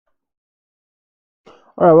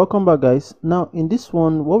All right, welcome back, guys. Now in this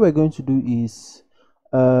one, what we're going to do is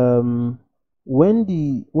when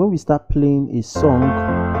we start playing a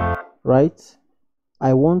song, right,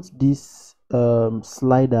 I want this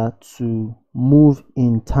slider to move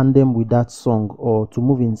in tandem with that song, or to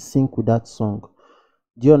move in sync with that song.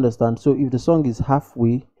 Do you understand? So if the song is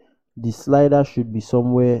halfway, the slider should be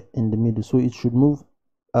somewhere in the middle, so it should move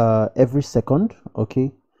every second,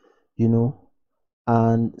 okay, you know.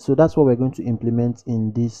 And so that's what we're going to implement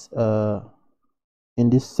in this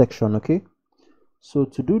section. Okay, so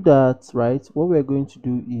to do that, right, what we're going to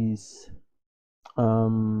do is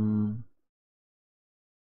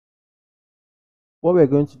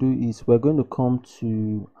we're going to come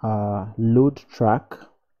to load track.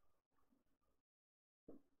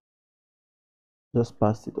 Just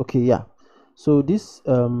past it. Okay, yeah. So this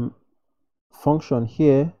function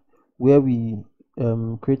here, where we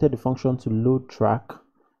created the function to load track,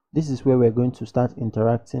 this is where we're going to start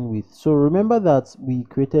interacting with. So remember that we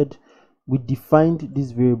defined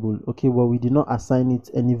this variable, okay, well, we did not assign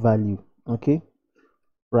it any value, okay,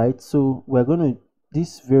 right? So we're going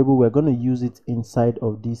to use it inside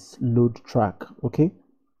of this load track, okay.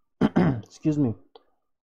 Excuse me.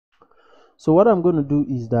 So what I'm going to do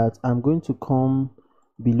is that I'm going to come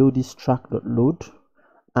below this track.load,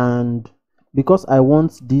 and because I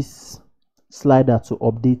want this slider to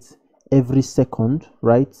update every second,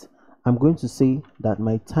 right, I'm going to say that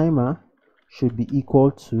my timer should be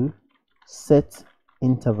equal to set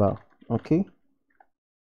interval. Okay,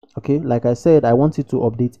 like I said, I want it to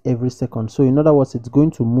update every second. So in other words, it's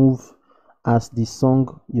going to move as the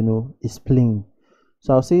song, is playing.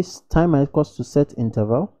 So I'll say timer equals to set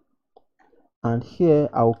interval, and here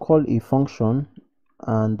I'll call a function,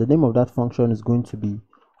 and the name of that function is going to be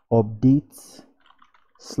update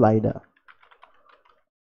slider.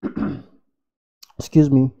 Excuse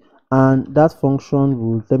me. And that function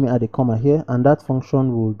will, let me add a comma here, and that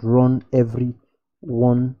function will run every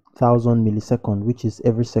 1000 millisecond, which is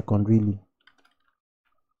every second really.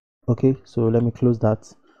 Okay, so let me close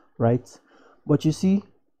that, right? But you see,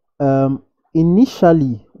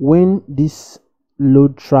 initially when this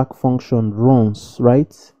load track function runs,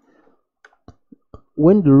 right,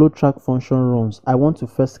 when the load track function runs, I want to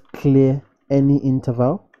first clear any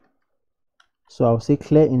interval. So I'll say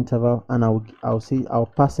clear interval, and I'll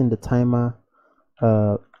pass in the timer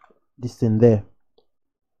this thing there.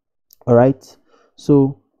 All right,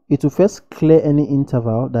 so it will first clear any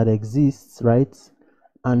interval that exists, right,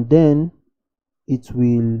 and then it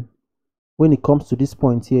will, when it comes to this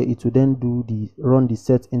point here, it will then run the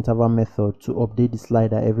set interval method to update the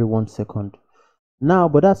slider every 1 second. Now,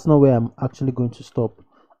 but that's not where I'm actually going to stop.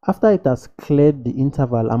 After it has cleared the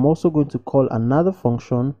interval, I'm also going to call another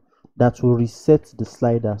function that will reset the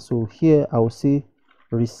slider. So here I will say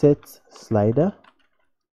reset slider.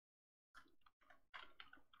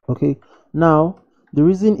 Okay, now the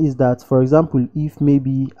reason is that, for example, if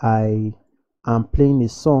maybe I am playing a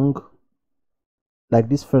song like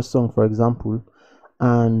this first song, for example,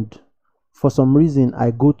 and for some reason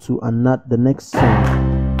I go to the next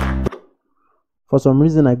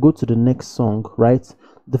song, right,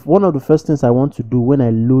 one of the first things I want to do when I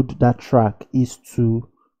load that track is to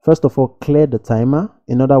first of all clear the timer.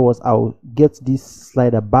 In other words, I'll get this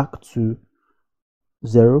slider back to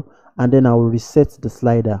 0, and then I will reset the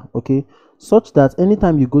slider, okay, such that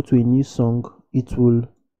anytime you go to a new song,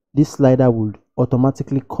 this slider will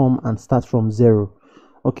automatically come and start from 0.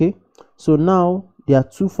 Okay, so now there are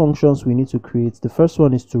two functions we need to create. The first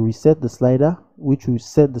one is to reset the slider, which will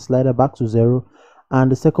set the slider back to 0,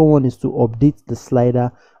 and the second one is to update the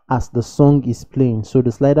slider as the song is playing. So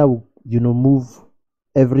the slider will, move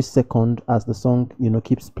every second as the song,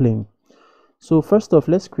 keeps playing. So first off,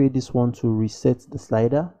 let's create this one to reset the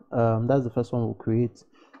slider. That's the first one we'll create.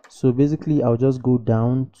 So basically, I'll just go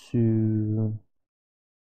down to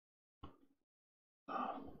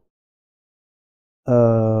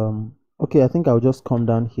okay, I think I'll just come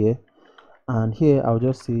down here, and here I'll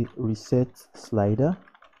just say reset slider.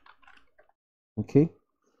 Okay,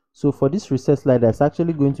 so for this reset slider, it's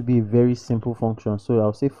actually going to be a very simple function. So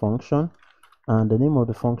I'll say function, and the name of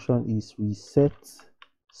the function is reset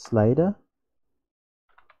slider.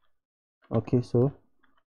 Okay, so,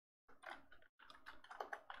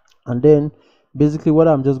 and then basically what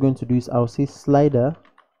I'm just going to do is I'll say slider,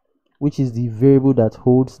 which is the variable that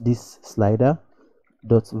holds this slider,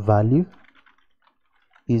 dot value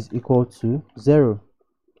is equal to 0,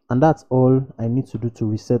 and that's all I need to do to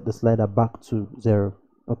reset the slider back to 0.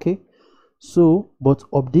 Okay, so but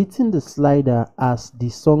updating the slider as the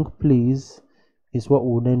song plays is what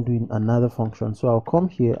we'll then do in another function. So I'll come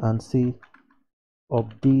here and say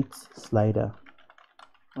update slider.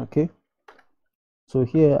 Okay, so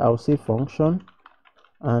here I'll say function,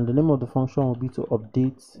 and the name of the function will be to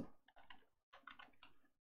update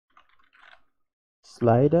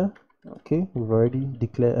slider. Okay, we've already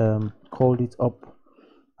declared called it up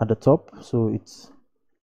at the top, so it's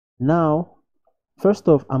now. First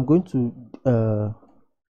off, I'm going to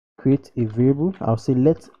create a variable. I'll say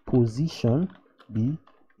let position be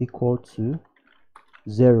equal to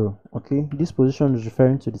 0. Okay, this position is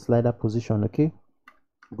referring to the slider position. Okay,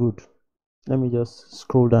 good. Let me just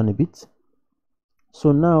scroll down a bit.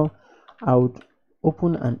 So now I would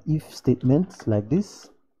open an if statement like this,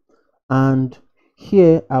 and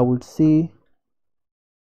here I would say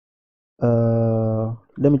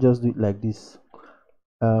let me just do it like this.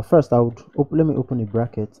 First I would let me open a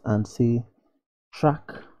bracket and say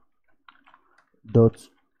track dot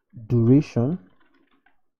duration.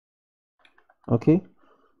 Okay,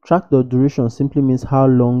 track dot duration simply means how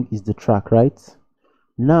long is the track, right?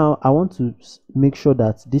 Now I want to make sure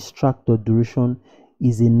that this track dot duration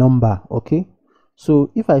is a number. Okay,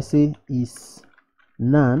 so if I say is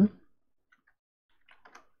none,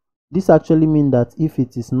 this actually means that if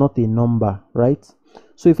it is not a number, right?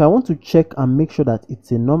 So if I want to check and make sure that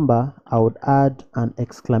it's a number, I would add an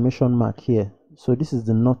exclamation mark here. So this is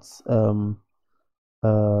the not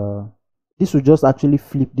this will just actually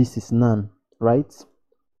flip this is none, right?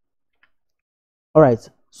 All right,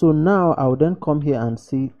 so now I will then come here and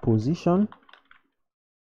say position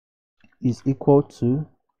is equal to,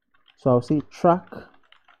 so I'll say track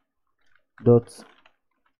dot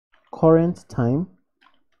current time,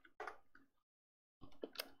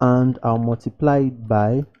 and I'll multiply it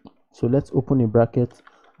by, so let's open a bracket,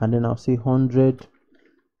 and then I'll say 100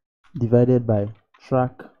 divided by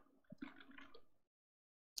track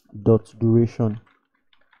dot duration.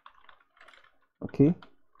 Okay,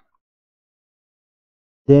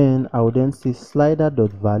 then I will then say slider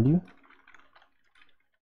dot value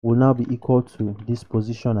will now be equal to this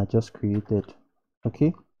position I just created.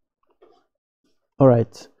 Okay, all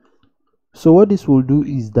right, so what this will do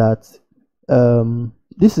is that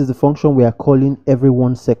this is the function we are calling every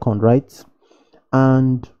 1 second, right?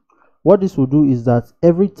 And what this will do is that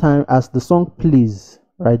every time as the song plays,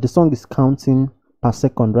 right, the song is counting per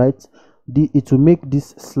second, right? It will make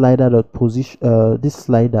this slider dot position this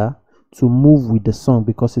slider to move with the song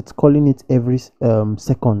because it's calling it every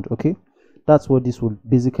second. Okay, that's what this will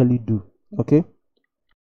basically do. Okay,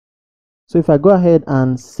 so if I go ahead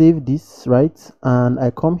and save this, right, and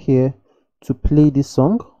I come here to play this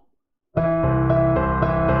song,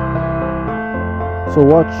 so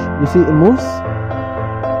watch, you see it moves.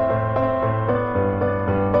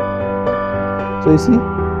 So you see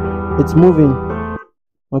it's moving.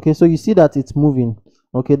 Okay, so you see that it's moving.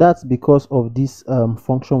 Okay, that's because of this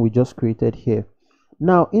function we just created here.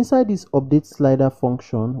 Now inside this update slider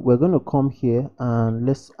function, we're going to come here and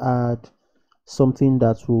let's add something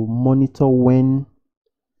that will monitor when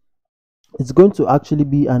it's going to actually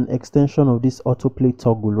be an extension of this autoplay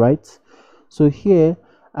toggle, right? So here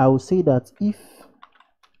I will say that if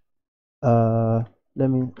let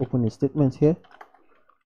me open a statement here.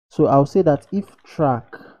 So I'll say that if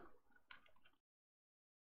track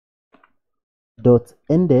dot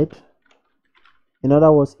ended, in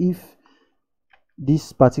other words, if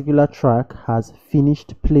this particular track has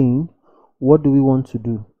finished playing, what do we want to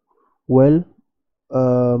do? Well,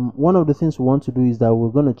 one of the things we want to do is that we're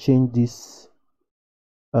going to change this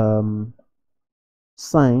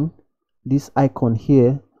sign, this icon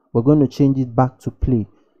here, we're going to change it back to play.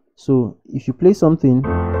 So if you play something,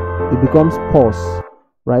 it becomes pause,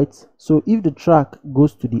 right? So if the track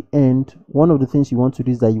goes to the end, one of the things you want to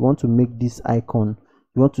do is that you want to make this icon,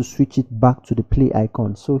 you want to switch it back to the play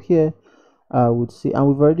icon. So here I would say, and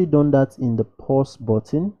we've already done that in the pause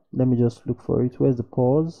button. Let me just look for it. Where's the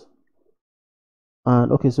pause?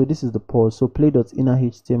 And okay, so this is the pause. So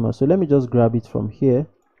play.inner.html. So let me just grab it from here,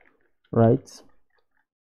 right?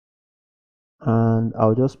 And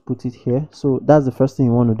I'll just put it here. So that's the first thing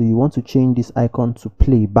you want to do. You want to change this icon to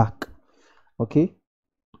play back. Okay,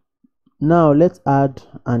 now let's add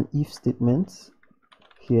an if statement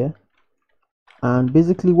here, and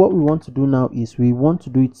basically what we want to do now is we want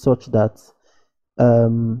to do it such that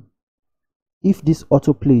if this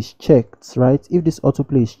autoplay is checked, right, if this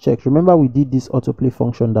autoplay is checked, remember we did this autoplay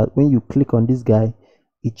function that when you click on this guy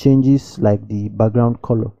it changes like the background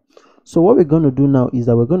color. So what we're going to do now is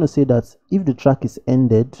that we're going to say that if the track is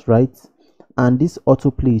ended, right, and this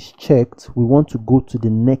autoplay is checked, we want to go to the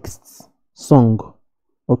next song.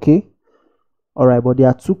 Okay, all right, but there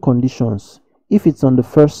are two conditions. If it's on the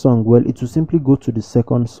first song, well, it will simply go to the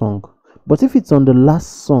second song, but if it's on the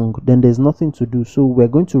last song, then there's nothing to do. So we're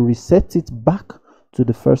going to reset it back to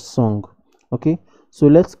the first song. Okay, so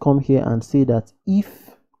let's come here and say that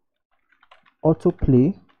if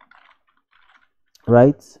autoplay,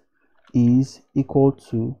 right, is equal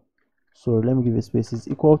to, so let me give a space, is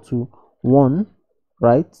equal to 1,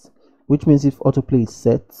 right, which means if autoplay is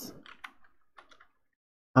set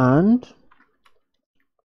and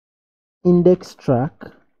index track,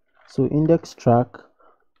 so index track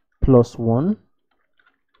plus 1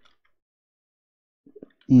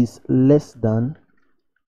 is less than,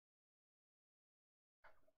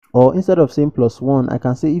 or instead of saying plus 1, I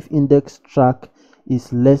can say if index track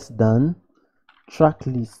is less than track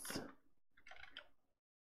list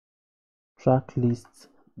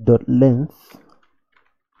dot length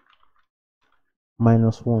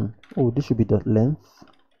minus 1. Oh, this should be dot length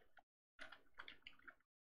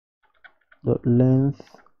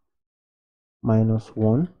minus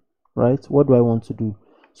 1, right? What do I want to do?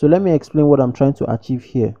 So let me explain what I'm trying to achieve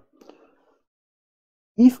here.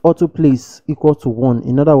 If autoplay is equal to 1,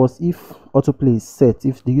 in other words, if autoplay is set,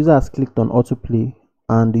 if the user has clicked on autoplay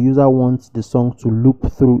and the user wants the song to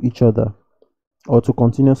loop through each other or to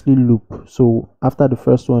continuously loop, so after the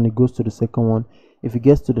first one it goes to the second one, if it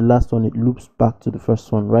gets to the last one it loops back to the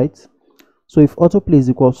first one, right? So if autoplay is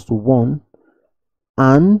equals to 1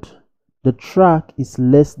 and the track is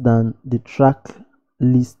less than the track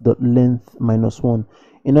list dot length minus 1,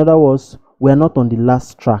 in other words, we are not on the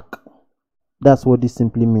last track. That's what this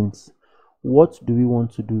simply means. What do we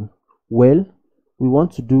want to do? Well, we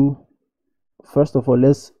want to do, first of all,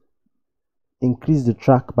 let's increase the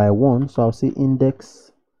track by 1. So I'll say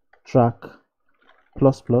index track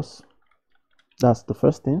plus plus. That's the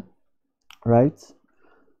first thing, right?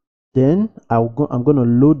 Then I'm going to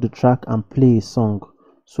load the track and play a song.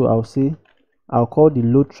 So I'll call the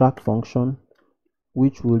load track function,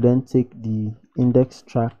 which will then take the index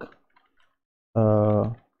track,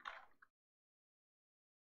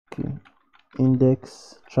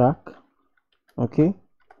 index track, okay,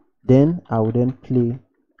 then I will then play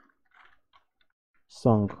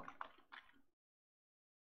song.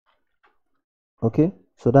 Okay,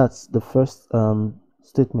 so that's the first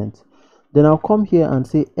statement. Then I'll come here and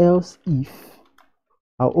say else if,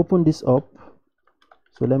 I'll open this up,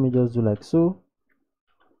 so let me just do like so.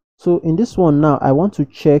 So in this one now I want to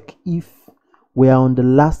check if we are on the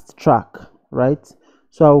last track, right?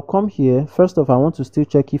 So I'll come here. First off, I want to still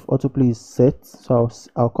check if autoplay is set, so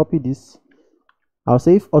I'll copy this. I'll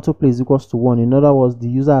say if autoplay is equals to 1, in other words the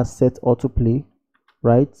user has set autoplay,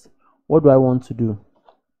 right? What do I want to do?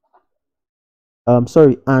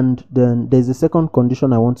 Sorry, and then there's a second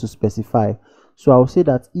condition I want to specify. So I'll say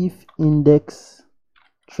that if index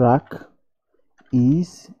track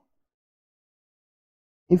is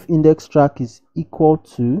equal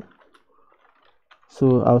to,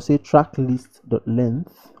 so I'll say track list dot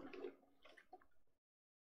length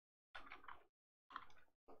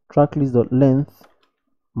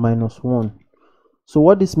minus 1. So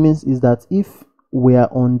what this means is that if we are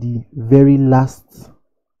on the very last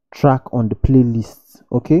track on the playlist,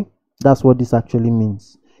 okay, that's what this actually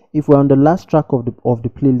means. If we're on the last track of the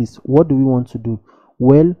playlist, what do we want to do?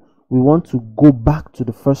 Well, we want to go back to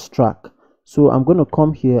the first track. So I'm going to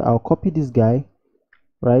come here, I'll copy this guy,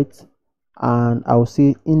 right, and I'll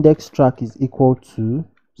say index track is equal to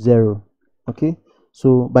 0. Okay,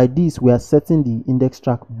 so by this we are setting the index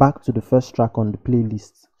track back to the first track on the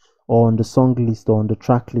playlist, or on the song list, or on the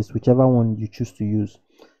track list, whichever one you choose to use.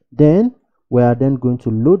 Then we are then going to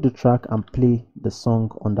load the track and play the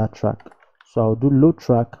song on that track. So I'll do load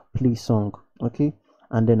track, play song, okay,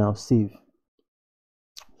 and then I'll save.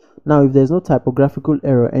 Now if there's no typographical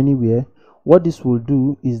error anywhere, what this will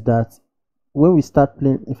do is that when we start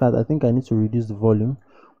playing, in fact I think I need to reduce the volume,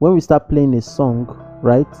 when we start playing a song,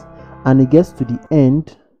 right, and it gets to the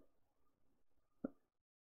end,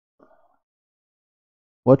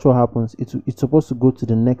 watch what happens. It's supposed to go to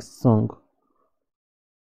the next song.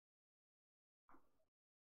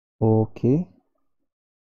 Okay,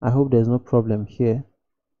 I hope there's no problem here.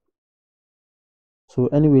 So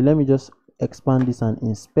anyway, let me just expand this and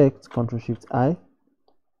inspect. Ctrl+Shift+I.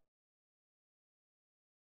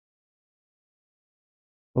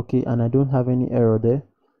 Okay, and I don't have any error there.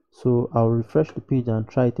 So I'll refresh the page and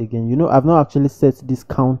try it again. You know, I've not actually set this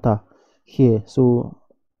counter here, so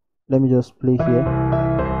let me just play here.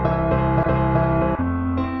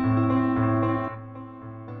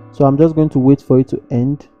 So I'm just going to wait for it to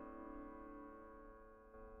end.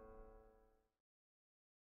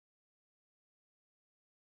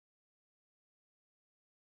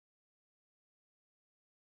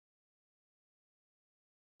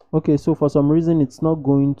 Okay, so for some reason it's not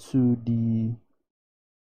going to the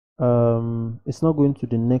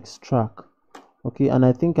next track. Okay, and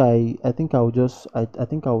I think I'll just I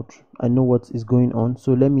think I know what is going on.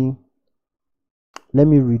 So let me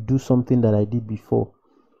redo something that I did before.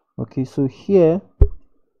 Okay, so here,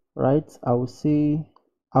 right, I will say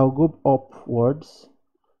I'll go upwards,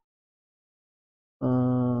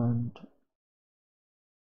 and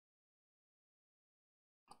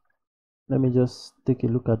let me just take a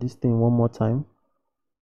look at this thing one more time.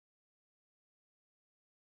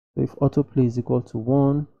 So if autoplay is equal to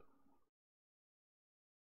 1.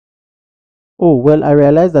 Oh, well, I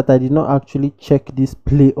realized that I did not actually check this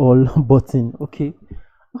play all button. Okay,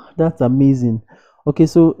 that's amazing. Okay,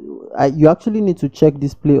 so you actually need to check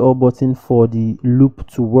this play all button for the loop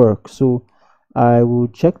to work. So I will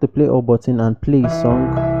check the play all button and play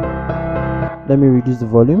song. Let me reduce the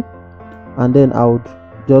volume, and then I would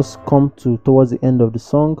just come to towards the end of the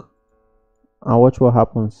song and watch what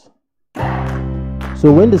happens.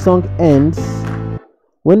 So when the song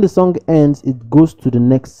ends, it goes to the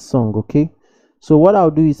next song. Okay, so what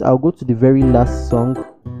I'll do is I'll go to the very last song.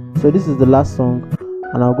 So this is the last song,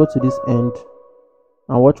 and I'll go to this end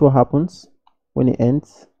and watch what happens. When it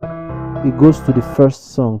ends, it goes to the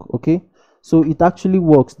first song. Okay, so it actually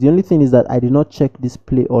works. The only thing is that I did not check this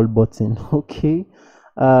play all button. Okay,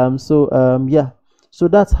 yeah, so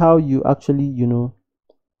that's how you actually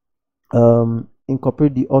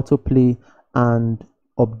incorporate the autoplay and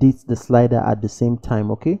update the slider at the same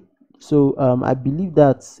time. Okay, so I believe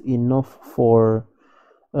that's enough for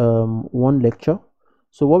one lecture.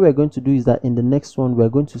 So what we're going to do is that in the next one we're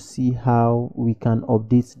going to see how we can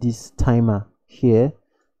update this timer here,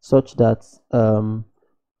 such that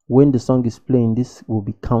when the song is playing, this will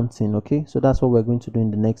be counting. Okay, so that's what we're going to do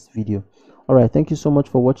in the next video. All right, thank you so much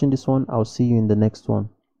for watching this one. I'll see you in the next one.